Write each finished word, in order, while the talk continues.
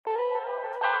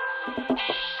Happy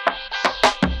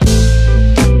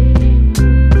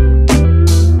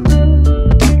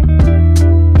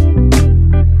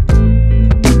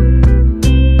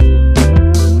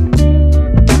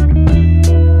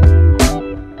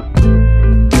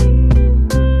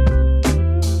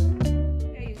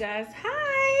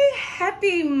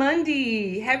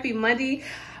Monday.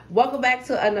 Welcome back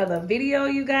to another video,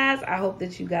 you guys. I hope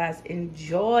that you guys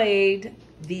enjoyed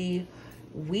the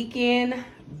weekend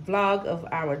vlog of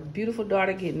our beautiful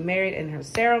daughter getting married and her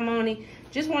ceremony.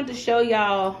 Just wanted to show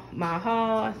y'all my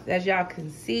haul. As y'all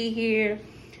can see here,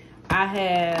 I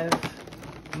have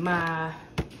my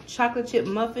chocolate chip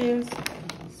muffins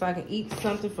so I can eat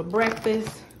something for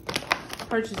breakfast.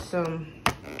 Purchased some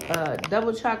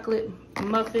double chocolate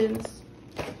muffins.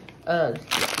 Y'all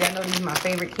know these are my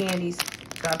favorite candies.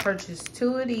 So I purchased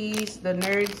 2 of these, the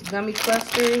Nerds Gummy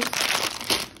Clusters.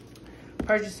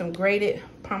 Purchased some grated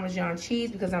Parmesan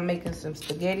cheese because I'm making some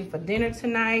spaghetti for dinner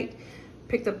tonight.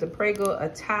 Picked up the Prego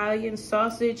Italian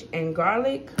sausage and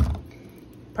garlic.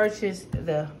 Purchased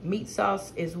the meat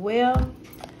sauce as well.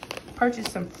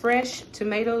 Purchased some fresh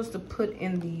tomatoes to put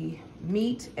in the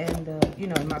meat and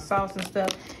my sauce and stuff.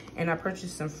 And I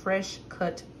purchased some fresh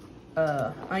cut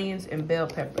onions and bell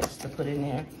peppers to put in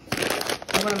there.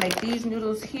 I'm gonna make these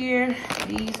noodles here.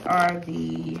 These are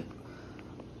the,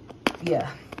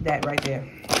 that right there.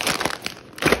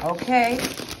 Okay,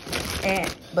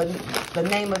 but the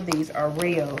name of these are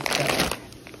Rios. So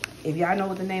if y'all know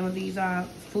what the name of these are,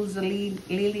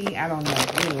 Fusilli, I don't know.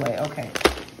 Anyway, okay.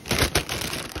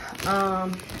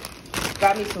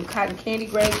 Got me some cotton candy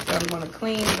grapes that I'm gonna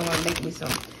clean. I'm gonna make me some.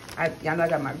 Y'all know I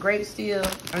got my grapes still.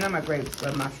 Not my grapes,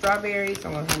 but my strawberries. So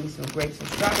I'm gonna have me some grapes and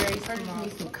strawberries. Purchased me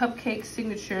some Cupcake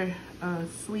Signature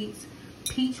Sweets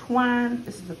Peach Wine.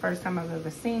 This is the first time I've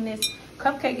ever seen this.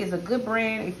 Cupcake is a good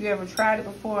brand. If you ever tried it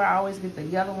before, I always get the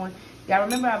yellow one. Y'all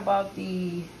remember I bought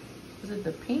was it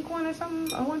the pink one or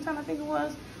something? Or one time I think it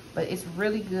was. But it's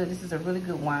really good. This is a really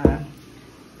good wine.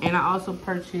 And I also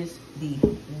purchased the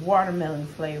watermelon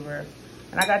flavor.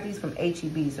 And I got these from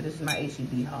H.E.B. So this is my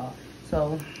H.E.B. haul.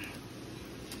 So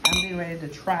I'm getting ready to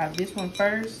try this one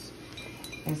first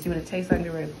and see what it tastes like. I'm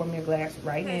getting ready to pour me a glass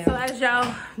right now. So as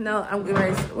y'all know, I'm getting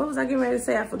ready. What was I getting ready to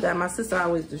say? I forgot. My sister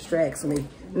always distracts me.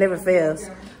 Never fails.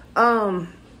 I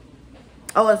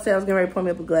was getting ready to pour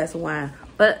me up a glass of wine.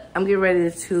 But I'm getting ready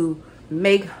to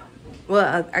make,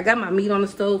 I got my meat on the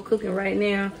stove cooking right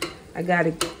now. I got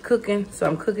it cooking, so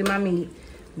I'm cooking my meat,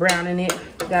 browning it.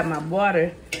 Got my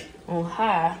water on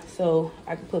high so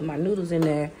I can put my noodles in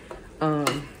there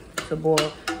to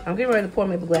boil. I'm getting ready to pour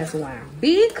me up a glass of wine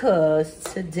because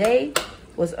today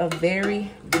was a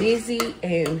very busy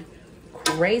and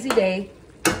crazy day.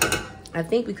 I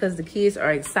think because the kids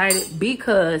are excited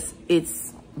because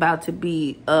it's about to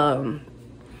be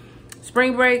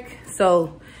spring break.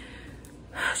 So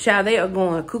child, they are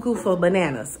going cuckoo for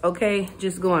bananas, okay?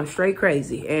 Just going straight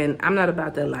crazy. And I'm not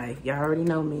about that life. Y'all already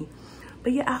know me.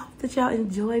 But yeah, I hope that y'all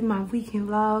enjoyed my weekend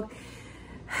vlog.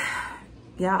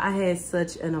 Y'all, I had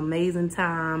such an amazing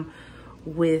time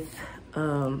with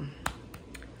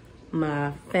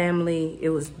my family. It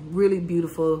was really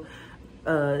beautiful.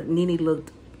 Nene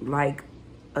looked like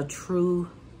a true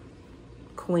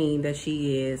queen that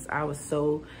she is. I was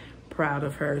so proud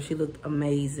of her. She looked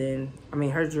amazing. I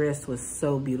mean, her dress was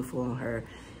so beautiful on her.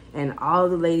 And all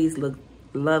the ladies looked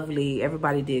lovely.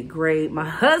 Everybody did great. My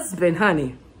husband,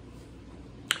 honey.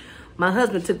 My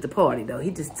husband took the party, though. He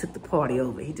just took the party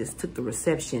over. He just took the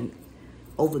reception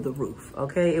over the roof,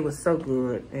 okay? It was so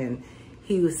good. And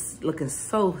he was looking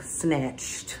so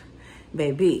snatched.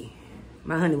 Baby,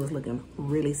 my honey was looking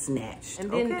really snatched. And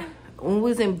then when we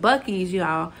was in Buc-ee's,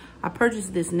 y'all, I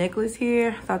purchased this necklace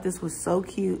here. I thought this was so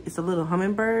cute. It's a little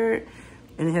hummingbird.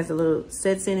 And it has a little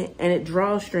sets in it. And it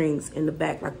draws strings in the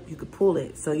back. Like, you could pull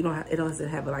it. So you don't have, it doesn't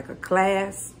have like a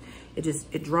clasp.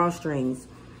 It draws strings.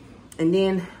 And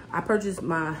then I purchased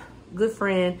my good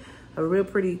friend a real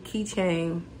pretty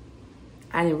keychain.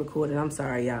 I didn't record it. I'm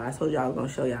sorry, y'all. I told y'all I was going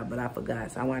to show y'all, but I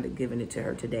forgot. So I wanted to give it to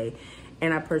her today.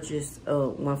 And I purchased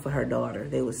one for her daughter.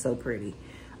 They were so pretty.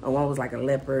 One was like a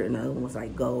leopard and the other one was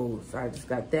like gold. So I just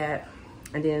got that.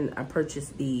 And then I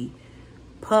purchased the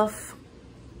puff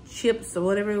chips or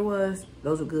whatever it was.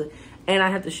 Those were good. And I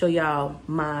have to show y'all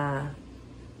my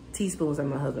teaspoons that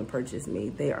my husband purchased me.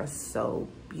 They are so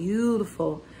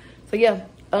beautiful. So yeah,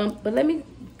 but let me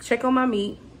check on my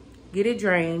meat, get it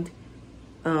drained,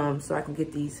 so I can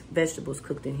get these vegetables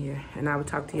cooked in here. And I will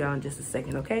talk to y'all in just a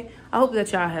second, okay? I hope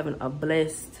that y'all having a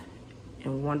blessed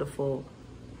and wonderful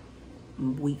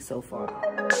week so far.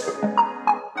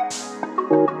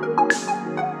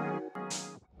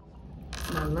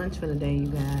 Now lunch for the day, you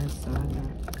guys. So I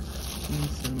got me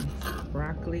some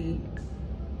broccoli,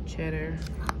 cheddar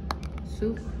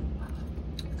soup.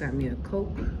 Got me a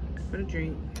Coke for the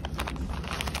drink.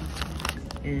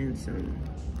 And some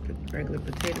regular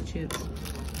potato chips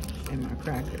and my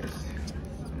crackers.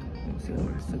 Let's see what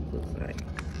my soup looks like.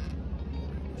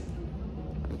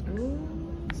 Oh,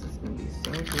 this is gonna be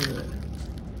so good.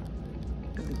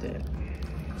 Look at that.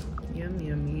 Yum,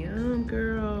 yum, yum,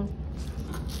 girl.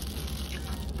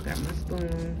 Got my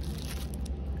spoon.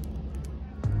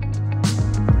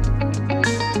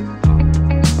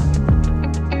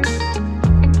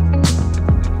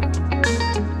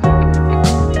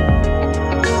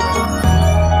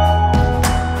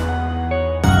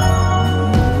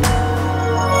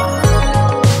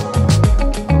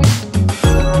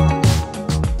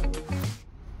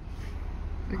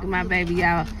 Look at my baby,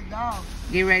 y'all.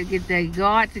 Get ready to get that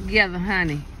guard together,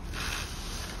 honey.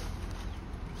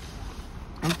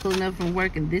 I'm pulling up from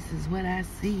work and this is what I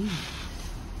see.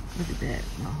 Look at that,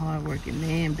 my hard-working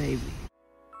man, baby.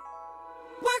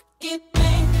 Work it,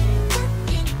 man.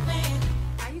 Work it, man.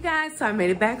 Hi, you guys, so I made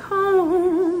it back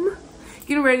home.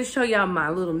 Getting ready to show y'all my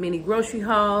little mini grocery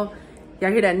haul.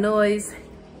 Y'all hear that noise?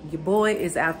 Your boy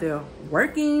is out there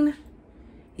working.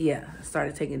 Yeah, I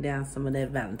started taking down some of that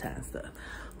Valentine stuff.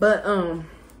 But,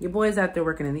 your boy's out there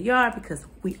working in the yard because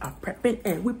we are prepping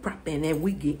and we prepping and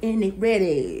we getting it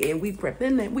ready. And we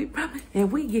prepping and we prepping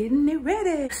and we getting it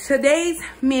ready. Today's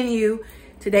menu,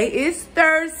 today is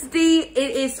Thursday.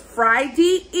 It is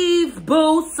Friday Eve,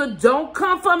 boo, so don't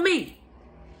come for me.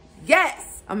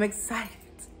 Yes, I'm excited.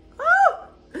 Oh,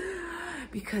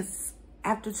 because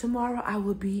after tomorrow, I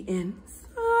will be in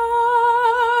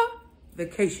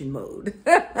vacation mode.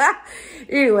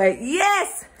 Anyway,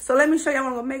 yes. So let me show y'all what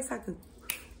I'm gonna make so I can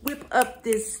whip up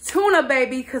this tuna,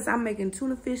 baby, because I'm making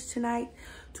tuna fish tonight.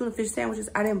 Tuna fish sandwiches.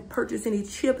 I didn't purchase any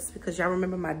chips because y'all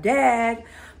remember my dad,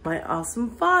 my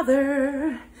awesome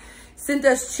father, sent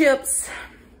us chips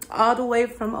all the way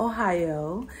from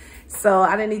Ohio. So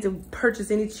I didn't need to purchase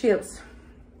any chips.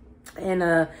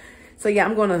 And so yeah,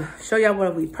 I'm gonna show y'all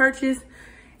what we purchased.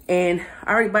 And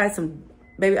I already bought some,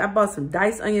 baby, I bought some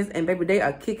diced onions, and baby, they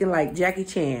are kicking like Jackie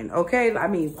Chan, okay? I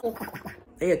mean,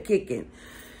 they are kicking.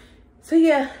 So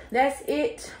yeah, that's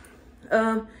it.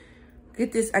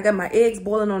 Get this, I got my eggs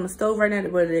boiling on the stove right now,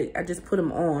 but I just put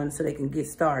them on so they can get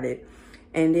started.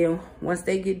 And then once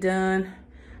they get done,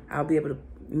 I'll be able to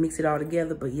mix it all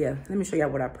together. But yeah, let me show y'all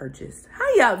what I purchased. How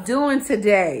y'all doing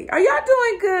today? Are y'all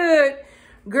doing good?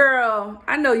 Girl,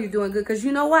 I know you're doing good because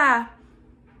you know why?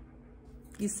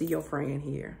 You see your friend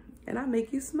here and I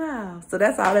make you smile. So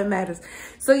that's all that matters.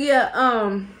 So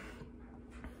yeah,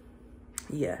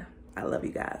 yeah, I love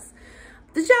you guys.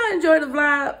 Did y'all enjoy the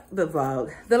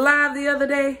live the other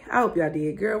day? I hope y'all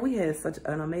did, girl. We had such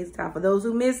an amazing time. For those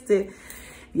who missed it,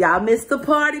 y'all missed the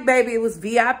party, baby. It was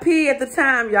VIP at the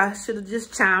time. Y'all should have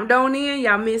just chimed on in.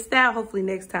 Y'all missed out. Hopefully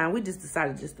next time. We just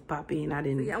decided just to pop in. I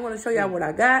didn't. I want to show y'all what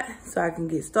I got so I can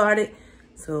get started.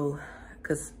 So,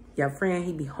 cause y'all friend,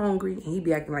 he be hungry and he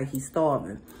be acting like he's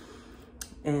starving.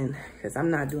 And cause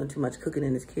I'm not doing too much cooking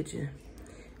in this kitchen.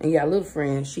 And y'all little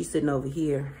friend, she's sitting over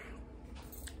here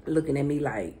looking at me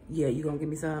like, yeah, you gonna give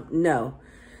me some? No.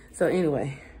 So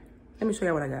anyway, let me show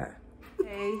y'all what I got.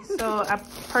 Okay, so I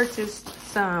purchased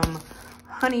some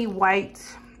honey white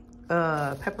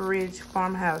Pepper Ridge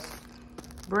Farmhouse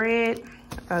bread.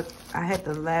 I had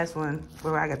the last one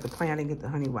where I got the plain, I didn't get the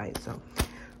honey white. So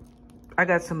I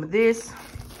got some of this.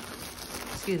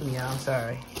 Excuse me, y'all, I'm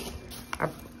sorry.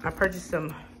 I purchased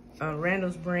some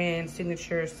Randalls brand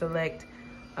signature select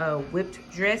whipped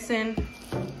dressing.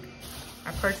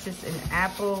 I purchased an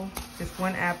apple, just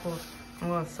one apple. I'm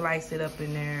gonna slice it up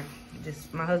in there.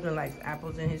 Just, my husband likes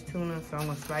apples in his tuna, so I'm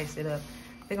gonna slice it up.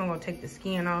 I think I'm gonna take the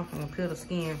skin off. I'm gonna peel the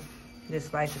skin,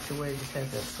 just slice it to where it just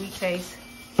has a sweet taste.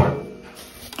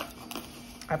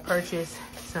 I purchased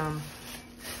some,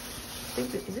 I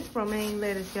think, is this romaine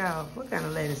lettuce, y'all? What kind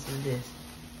of lettuce is this?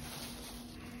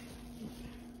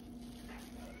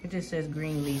 It just says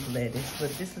green leaf lettuce, but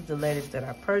this is the lettuce that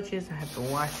I purchased. I have to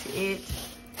wash it.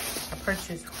 I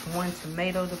purchased one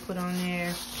tomato to put on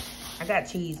there. I got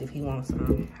cheese if he wants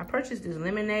some. I purchased this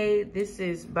lemonade. This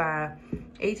is by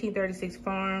 1836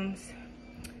 Farms.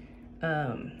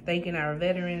 Thanking our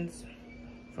veterans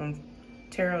from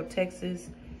Terrell, Texas.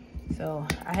 So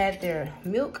I had their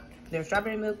milk, their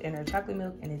strawberry milk and their chocolate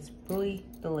milk, and it's really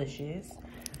delicious.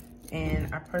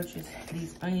 And I purchased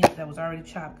these onions that was already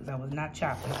chopped because I was not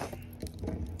chopping.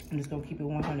 I'm just gonna keep it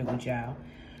 100 with y'all.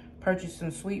 Purchased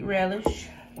some sweet relish.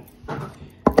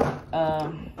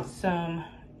 Some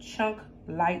chunk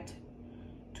light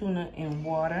tuna in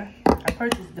water. I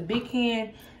purchased the big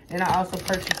can, and I also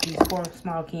purchased these 4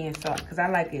 small cans, so because I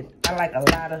like it. I like a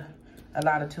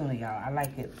lot of tuna, y'all. I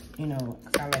like it, you know,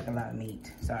 because I like a lot of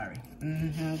meat. Sorry.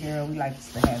 Girl, we like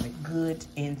to have it good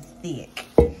and thick.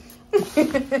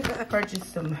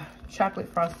 Purchased some chocolate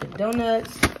frosted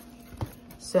donuts,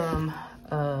 some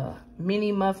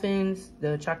mini muffins,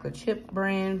 the chocolate chip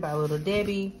brand by Little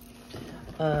Debbie.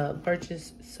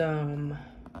 Purchased some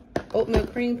oatmeal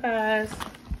cream pies.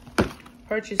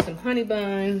 Purchased some honey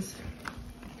buns,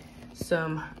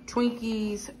 some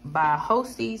Twinkies by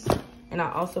Hostess, and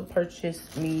I also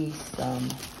purchased me some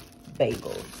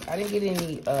bagels. I didn't get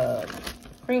any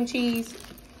cream cheese,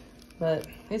 but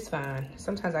it's fine.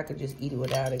 Sometimes I could just eat it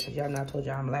without it, because y'all know I told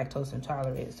y'all I'm lactose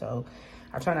intolerant, so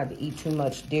I try not to eat too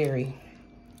much dairy.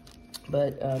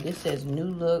 But this says new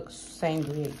looks, same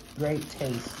great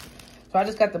taste. So I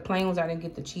just got the plain ones. I didn't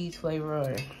get the cheese flavor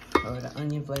or the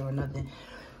onion flavor, nothing.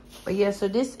 But yeah, so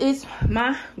this is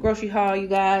my grocery haul, you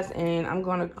guys, and I'm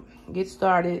gonna get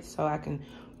started so I can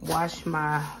wash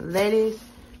my lettuce,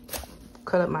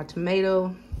 cut up my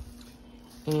tomato,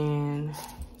 and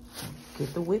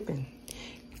get the whipping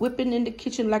in the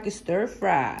kitchen like a stir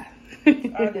fry.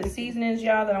 Are the seasonings,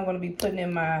 y'all, that I'm gonna be putting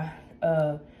in my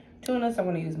tuna. So I'm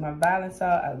gonna use my violet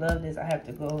salt. I love this. I have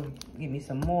to go get me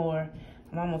some more.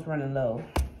 I'm almost running low.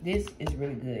 This is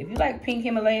really good. If you like pink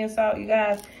Himalayan salt, you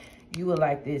guys, you will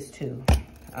like this too.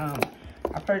 I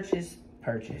purchased.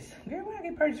 Girl, where I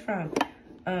get purchased from?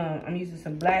 I'm using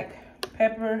some black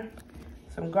pepper,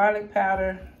 some garlic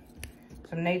powder,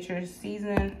 some nature's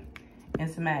seasoning, and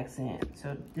some accent.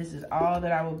 So this is all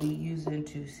that I will be using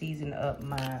to season up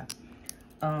my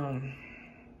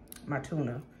my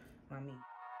tuna, my meat.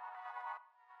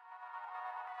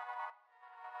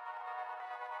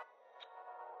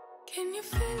 Can you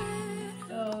feel it?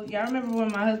 So y'all remember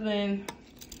when my husband,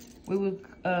 we were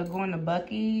going to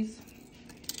Buc-ee's?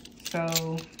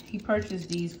 So he purchased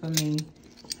these for me.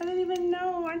 I didn't even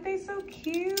know. Aren't they so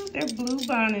cute? They're blue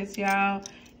bonnets, y'all.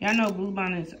 Y'all know blue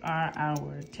bonnets are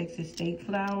our Texas state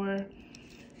flower.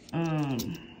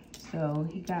 So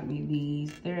he got me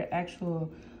these. They're actual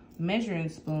measuring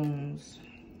spoons.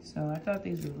 So I thought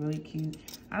these were really cute.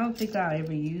 I don't think I'll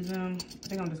ever use them. I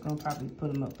think I'm just gonna probably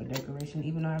put them up for decoration,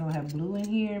 even though I don't have blue in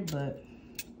here, but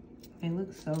they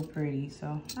look so pretty.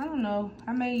 So I don't know.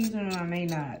 I may use them or I may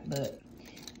not, but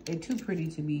they're too pretty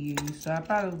to be used. So I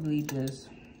probably just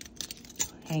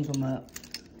hang them up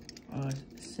or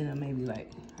sit them, maybe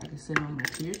like I could sit on my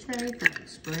clear tray for like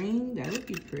spring. That would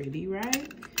be pretty,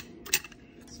 right?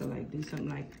 So like do something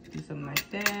like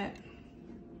that,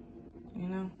 you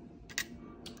know?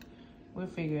 We'll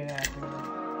figure it out, girl.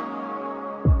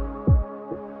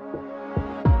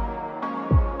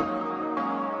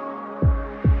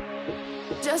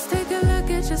 Just take a look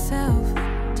at yourself.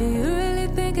 Do you really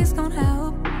think it's gonna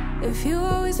help if you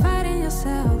always fighting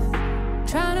yourself,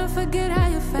 trying to forget how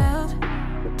you felt?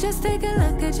 Just take a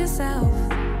look at yourself.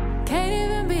 Can't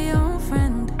even be your own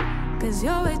friend, cause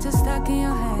you're way too stuck in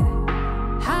your head.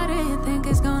 How do you think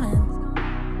it's gonna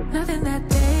end? Nothing that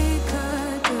they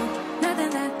could do, nothing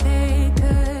that they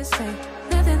could say,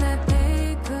 nothing that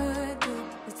they could do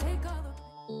is take all the...